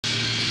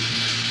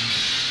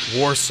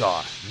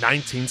Warsaw,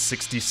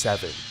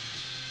 1967.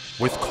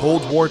 With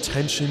Cold War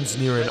tensions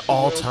near an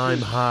all-time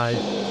high,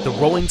 the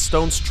Rolling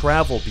Stones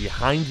travel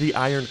behind the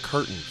Iron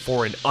Curtain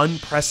for an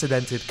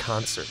unprecedented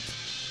concert.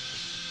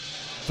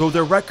 Though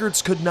their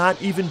records could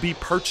not even be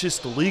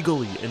purchased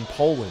legally in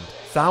Poland,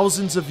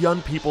 thousands of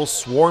young people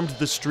swarmed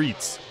the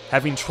streets,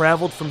 having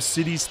traveled from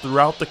cities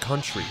throughout the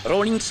country.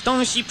 Rolling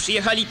Stonesi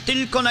przyjechali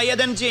tylko na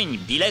jeden dzień,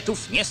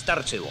 biletów nie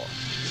starczyło.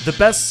 The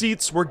best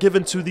seats were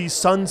given to the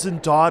sons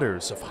and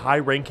daughters of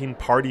high-ranking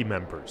party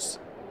members.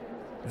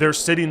 They're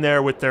sitting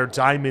there with their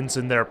diamonds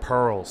and their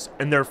pearls,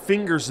 and their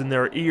fingers in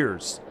their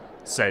ears,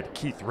 said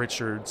Keith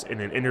Richards in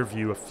an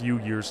interview a few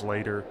years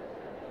later.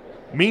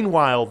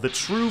 Meanwhile, the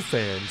true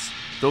fans,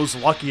 those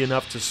lucky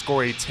enough to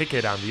score a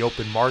ticket on the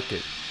open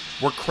market,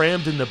 were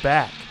crammed in the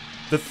back,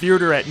 the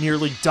theater at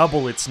nearly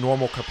double its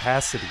normal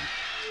capacity.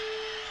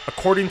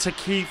 According to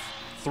Keith,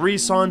 3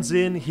 songs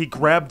in, he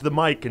grabbed the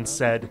mic and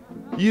said,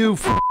 "You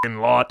f***ing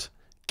lot,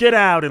 get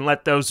out and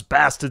let those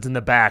bastards in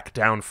the back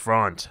down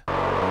front."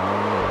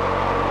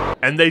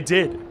 And they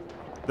did.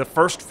 The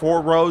first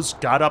 4 rows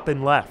got up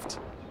and left.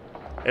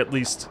 At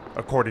least,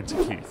 according to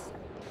Keith.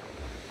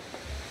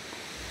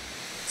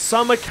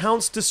 Some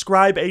accounts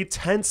describe a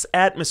tense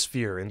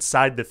atmosphere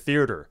inside the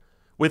theater,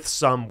 with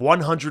some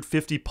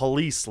 150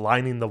 police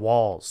lining the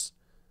walls.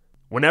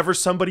 Whenever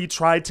somebody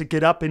tried to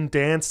get up and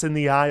dance in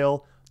the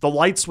aisle, the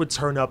lights would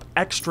turn up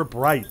extra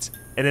bright,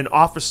 and an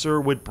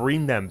officer would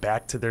bring them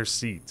back to their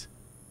seat.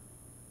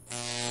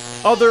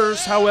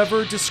 Others,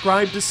 however,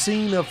 described a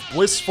scene of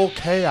blissful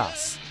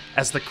chaos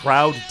as the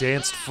crowd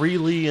danced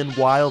freely and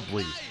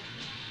wildly.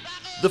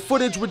 The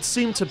footage would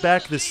seem to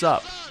back this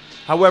up.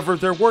 However,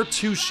 there were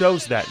 2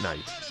 shows that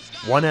night,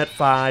 one at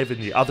 5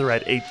 and the other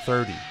at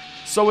 8:30,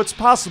 so it's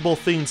possible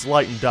things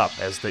lightened up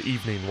as the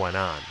evening went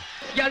on.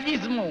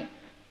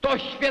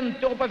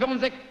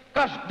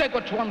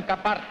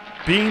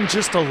 Being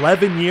just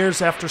 11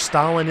 years after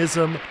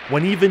Stalinism,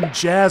 when even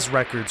jazz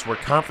records were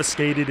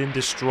confiscated and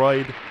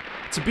destroyed,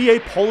 to be a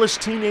Polish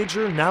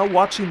teenager now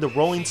watching the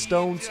Rolling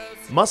Stones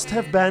must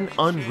have been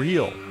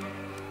unreal.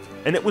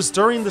 And it was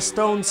during the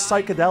Stones'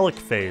 psychedelic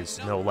phase,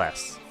 no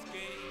less.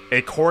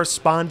 A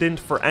correspondent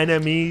for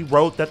NME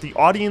wrote that the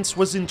audience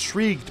was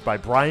intrigued by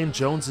Brian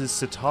Jones's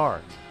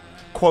sitar.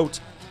 Quote,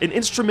 "An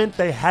instrument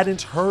they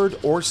hadn't heard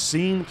or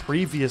seen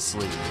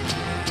previously."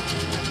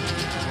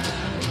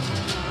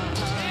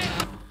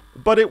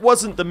 But it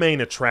wasn't the main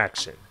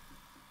attraction.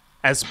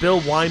 As Bill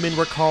Wyman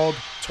recalled,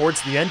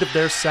 towards the end of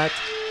their set,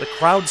 the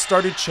crowd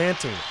started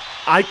chanting,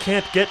 "I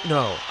can't get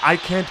no, I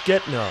can't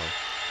get no."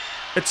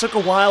 It took a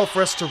while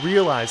for us to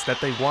realize that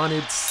they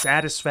wanted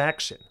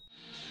satisfaction.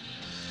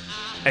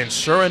 And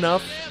sure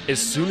enough, as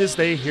soon as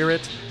they hear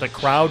it, the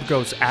crowd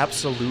goes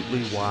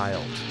absolutely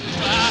wild.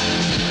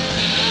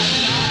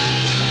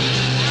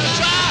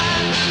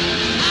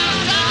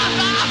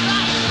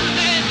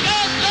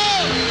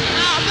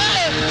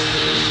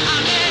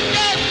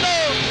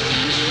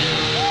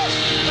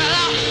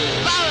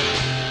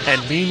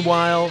 And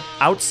meanwhile,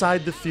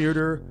 outside the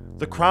theater,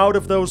 the crowd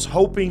of those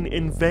hoping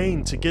in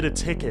vain to get a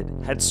ticket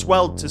had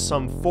swelled to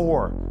some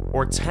 4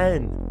 or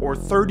 10 or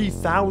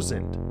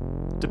 30,000,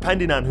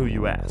 depending on who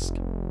you ask.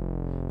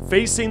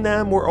 Facing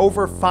them were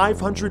over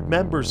 500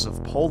 members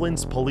of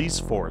Poland's police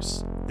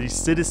force, the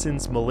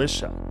Citizens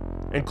Militia,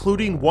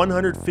 including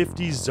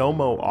 150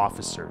 ZOMO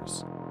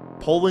officers,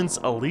 Poland's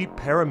elite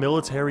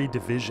paramilitary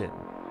division.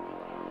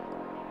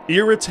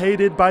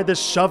 Irritated by the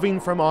shoving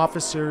from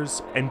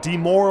officers and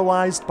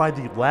demoralized by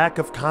the lack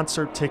of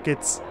concert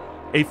tickets,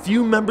 a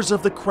few members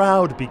of the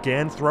crowd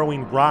began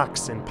throwing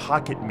rocks and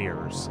pocket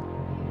mirrors.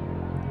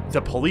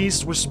 The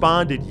police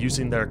responded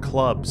using their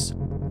clubs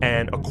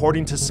and,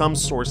 according to some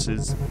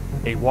sources,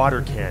 a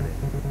water cannon.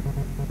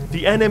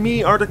 The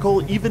NME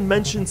article even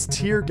mentions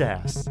tear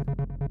gas,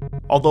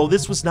 although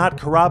this was not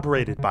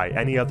corroborated by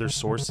any other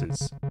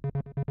sources.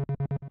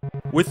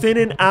 Within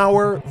an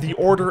hour, the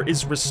order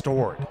is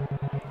restored.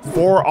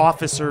 4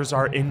 officers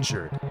are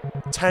injured.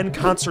 10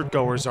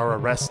 concertgoers are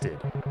arrested.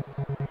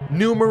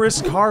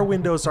 Numerous car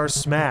windows are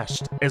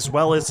smashed, as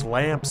well as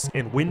lamps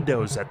and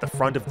windows at the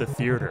front of the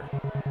theater.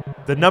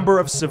 The number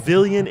of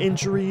civilian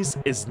injuries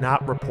is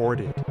not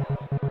reported.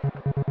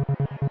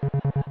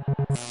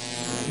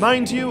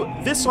 Mind you,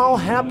 this all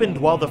happened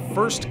while the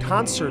first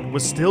concert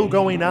was still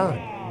going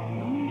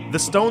on. The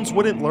Stones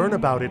wouldn't learn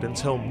about it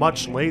until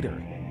much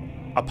later.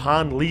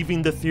 Upon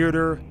leaving the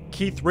theater,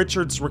 Keith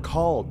Richards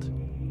recalled,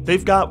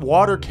 "They've got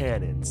water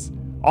cannons.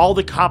 All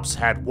the cops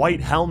had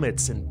white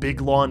helmets and big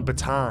lawn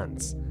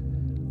batons.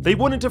 They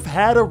wouldn't have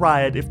had a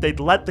riot if they'd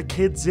let the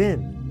kids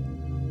in.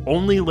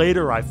 Only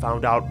later I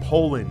found out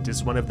Poland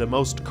is one of the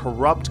most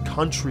corrupt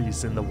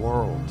countries in the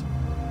world."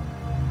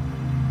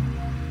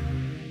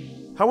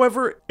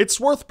 However, it's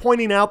worth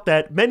pointing out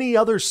that many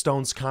other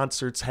Stones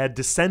concerts had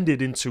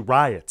descended into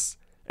riots,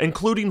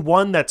 including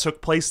one that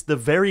took place the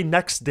very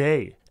next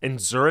day in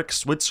Zurich,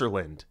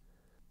 Switzerland.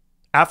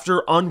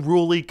 After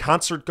unruly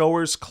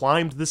concertgoers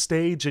climbed the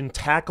stage and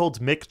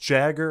tackled Mick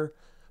Jagger,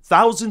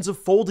 thousands of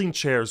folding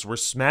chairs were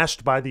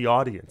smashed by the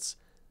audience.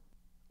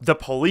 The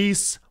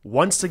police,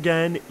 once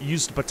again,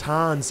 used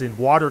batons and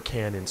water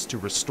cannons to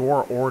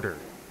restore order.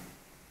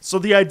 So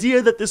the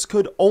idea that this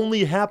could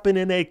only happen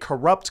in a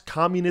corrupt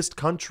communist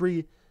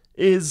country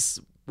is,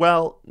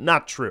 well,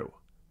 not true.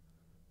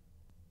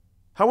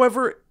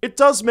 However, it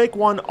does make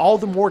one all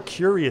the more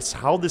curious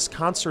how this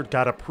concert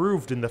got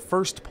approved in the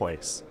first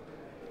place.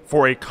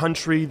 For a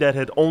country that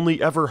had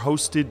only ever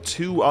hosted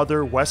two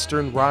other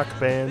Western rock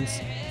bands,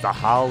 the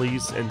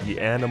Hollies and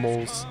the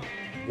Animals,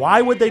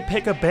 why would they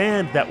pick a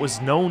band that was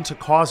known to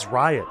cause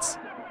riots,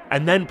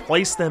 and then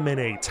place them in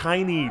a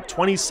tiny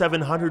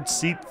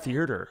 2,700-seat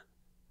theater?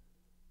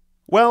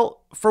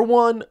 Well, for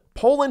one,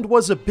 Poland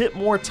was a bit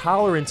more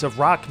tolerant of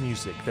rock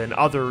music than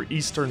other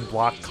Eastern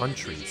Bloc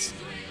countries,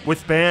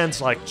 with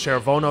bands like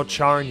Czerwono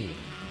Czarni,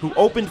 who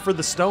opened for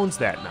the Stones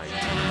that night.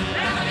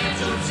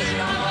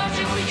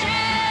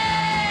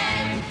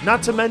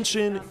 Not to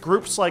mention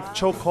groups like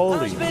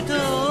Chochoły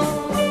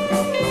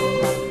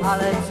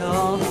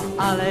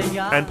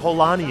and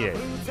Polanie,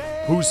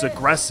 whose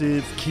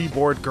aggressive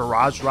keyboard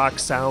garage rock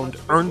sound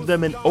earned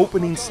them an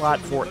opening slot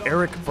for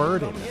Eric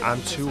Burdon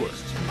on tour.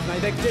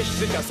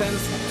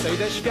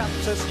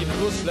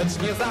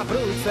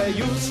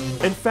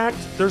 In fact,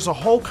 there's a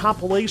whole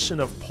compilation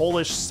of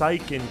Polish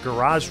psych and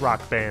garage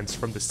rock bands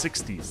from the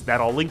 60s that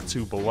I'll link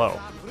to below.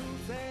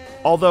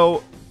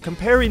 Although,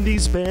 comparing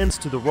these bands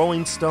to the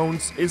Rolling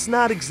Stones is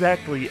not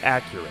exactly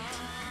accurate.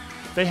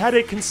 They had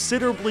a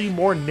considerably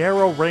more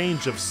narrow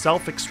range of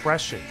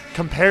self-expression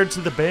compared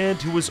to the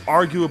band who was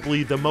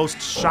arguably the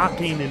most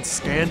shocking and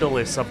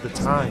scandalous of the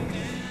time.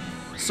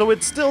 So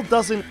it still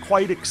doesn't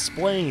quite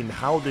explain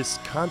how this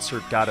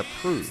concert got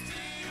approved.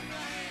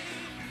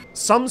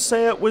 Some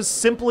say it was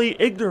simply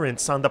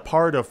ignorance on the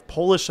part of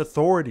Polish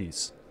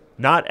authorities,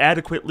 not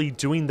adequately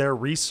doing their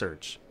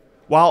research,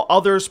 while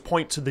others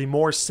point to the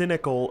more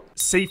cynical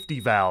safety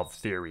valve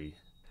theory.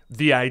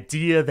 The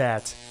idea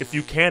that if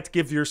you can't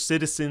give your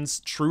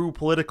citizens true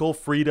political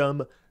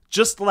freedom,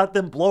 just let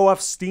them blow off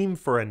steam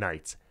for a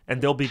night,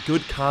 and they'll be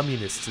good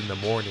communists in the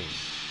morning.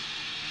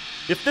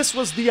 If this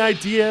was the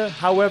idea,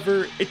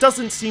 however, it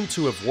doesn't seem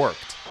to have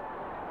worked.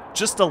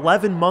 Just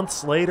 11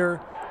 months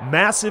later,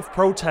 massive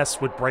protests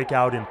would break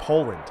out in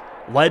Poland,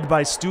 led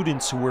by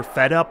students who were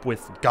fed up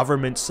with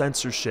government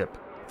censorship,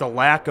 the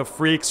lack of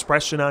free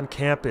expression on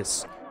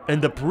campus,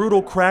 and the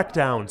brutal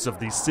crackdowns of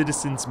the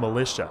citizens'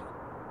 militia.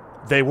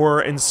 They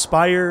were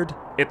inspired,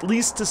 at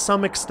least to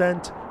some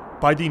extent,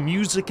 by the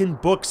music and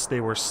books they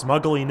were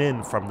smuggling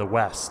in from the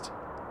West.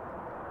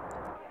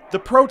 The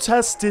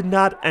protests did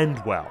not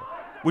end well,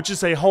 which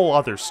is a whole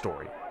other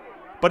story.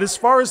 But as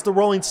far as the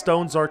Rolling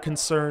Stones are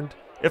concerned,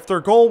 if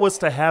their goal was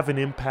to have an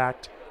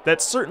impact,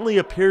 that certainly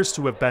appears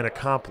to have been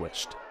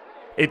accomplished.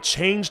 It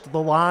changed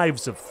the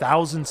lives of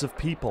thousands of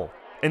people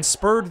and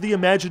spurred the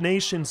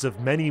imaginations of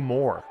many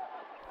more.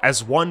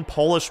 As one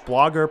Polish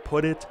blogger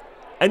put it,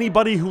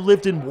 anybody who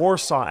lived in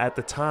Warsaw at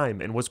the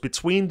time and was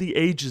between the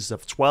ages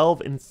of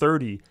 12 and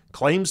 30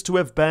 claims to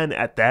have been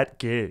at that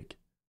gig.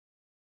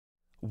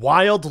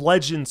 Wild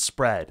legends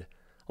spread,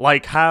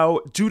 like how,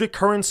 due to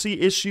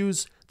currency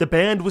issues, the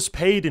band was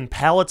paid in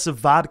pallets of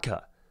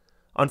vodka.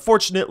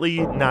 Unfortunately,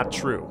 not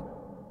true.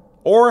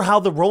 Or how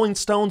the Rolling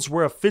Stones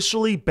were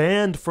officially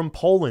banned from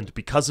Poland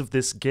because of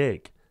this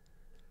gig.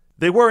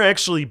 They were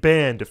actually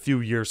banned a few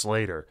years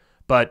later,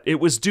 but it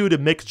was due to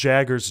Mick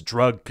Jagger's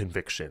drug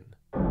conviction.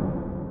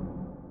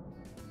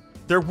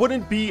 There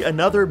wouldn't be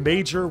another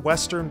major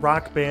Western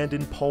rock band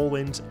in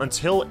Poland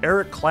until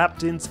Eric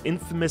Clapton's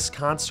infamous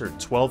concert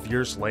 12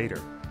 years later.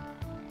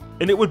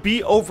 And it would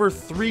be over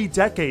 3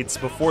 decades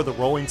before the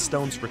Rolling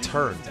Stones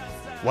returned,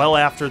 well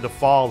after the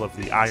fall of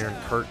the Iron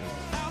Curtain.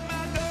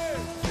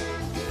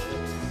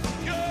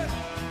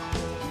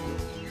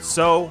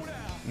 So,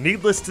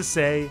 needless to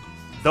say,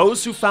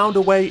 those who found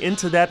a way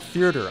into that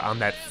theater on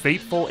that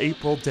fateful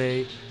April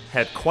day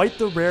had quite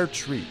the rare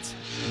treat.